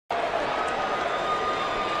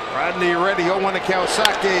Rodney ready, 0-1 to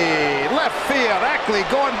Kawasaki. Left field, Ackley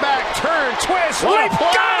going back, turn, twist. What a He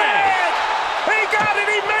play! got it! He got it,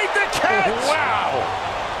 he made the catch! Wow!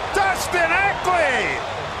 Dustin Ackley!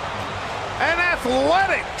 An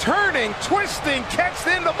athletic, turning, twisting catch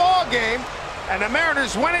in the ball game, and the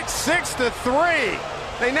Mariners win it 6-3.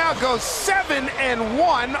 They now go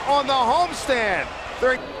 7-1 on the homestand.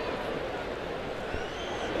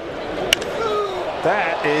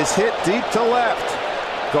 That is hit deep to left.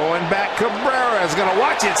 Going back, Cabrera is going to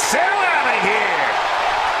watch it sail out of here.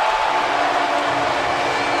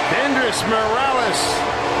 Hendrys Morales,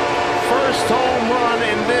 first home run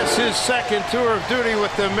in this, his second tour of duty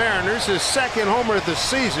with the Mariners, his second homer of the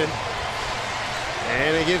season.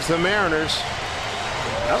 And it gives the Mariners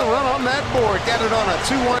another run on that board. Got it on a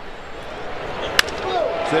 2-1.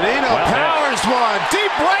 Zunino powers one,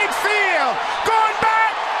 deep right field, going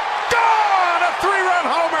back, gone, a 3-run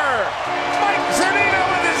homer. Mike Zunino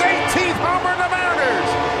with his 18th homer in the Mariners.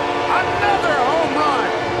 Another home run.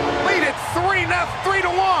 Lead it 3-1.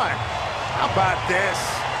 How about this?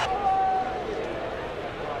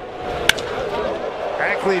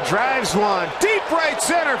 Ackley drives one, deep right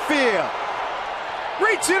center field.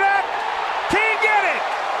 Reach it up, can't get it.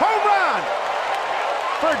 Home run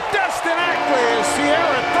for Dustin Ackley, as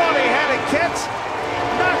Sierra thought he had a catch.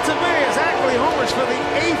 Not to be, as Ackley homers for the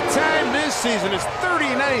 8th time this season. His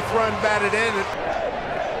 39th run batted in.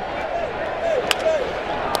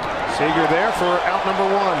 Seager there for out number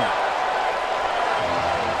 1.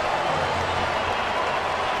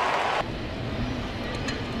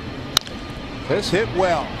 This hit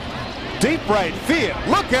well. Deep right field.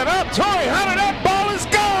 Look it up. Torii Hunter, that ball is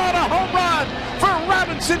gone. A home run for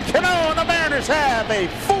Robinson Cano, and the Mariners have a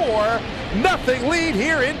 4-0 lead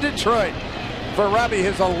here in Detroit. For Robbie,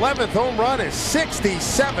 his 11th home run, his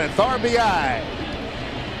 67th RBI.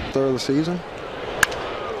 Third of the season.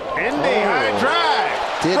 Indy high drive.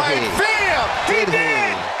 Did right he? field. He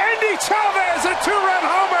did. Andy Chavez, a 2-run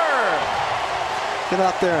homer. Get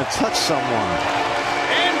out there and touch someone.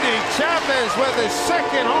 Andy Chavez with his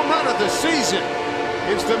second home run of the season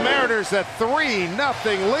gives the Mariners a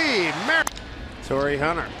 3-0 lead. Torii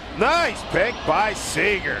Hunter. Nice pick by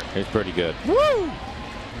Seager. He's pretty good. Woo!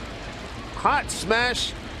 Hot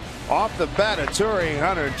smash off the bat of Torii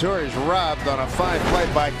Hunter. Torie's robbed on a fine play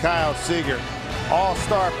by Kyle Seager.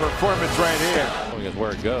 All-star performance right here. Is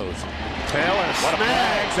where it goes. Taylor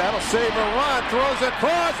snags. That'll save a run. Throws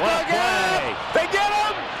across the gap. They get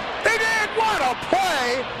him. They did. What a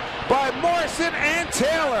play by Morrison and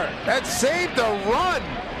Taylor. That saved a run.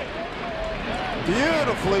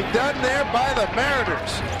 Beautifully done there by the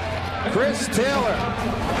Mariners. Chris Taylor,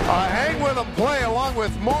 a hang with a play along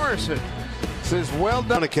with Morrison. Says well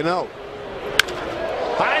done to Cano.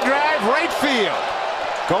 High drive, right field.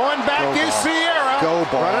 Going back is Sierra. Go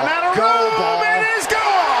ball. Running out of room. It is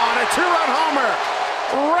gone. A 2-run homer.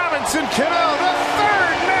 Robinson Cano, the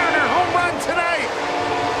 3rd Mariner home run tonight.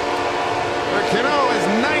 For Cano, his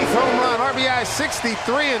 9th home run. RBI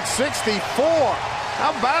 63 and 64.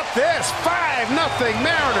 How about this? 5-0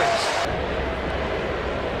 Mariners.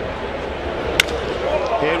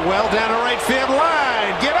 Hit well down the right field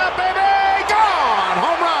line. Get up, baby! Gone!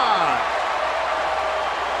 Home run!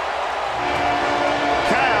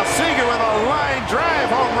 Kyle Seager with a line drive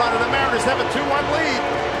home run, and the Mariners have a 2-1 lead.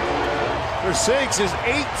 For Siggs, his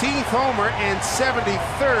 18th homer and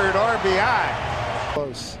 73rd RBI.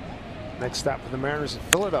 Close. Next stop for the Mariners in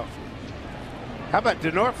Philadelphia. How about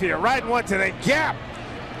Denorfia riding one to the gap?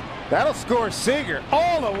 That'll score Seager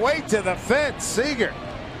all the way to the fence. Seager.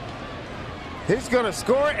 He's going to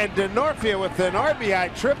score, and Denorfia with an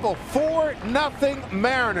RBI triple. 4-0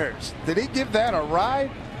 Mariners. Did he give that a ride?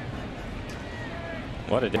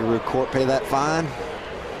 What a Did the court pay that fine?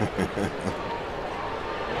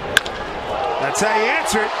 That's how you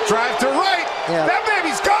answer it. Drive to right. Yeah. That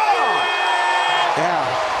baby's gone. Yeah.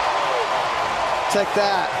 Take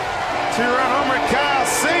that. 2-run homer, Kyle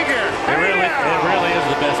Seager. It really is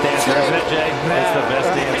the best answer, isn't it, Jay? It's the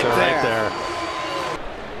best answer right there.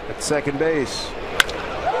 At second base.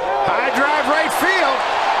 High drive right field.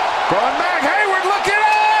 Going back, Hayward looking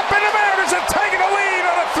up, and the Mariners have taken the lead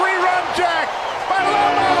on a 3-run jack by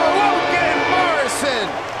Logan Morrison.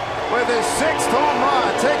 With his 6th home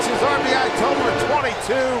run, takes his RBI total to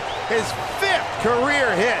 22, his 5th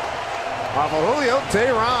career hit off of Julio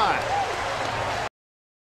Teheran.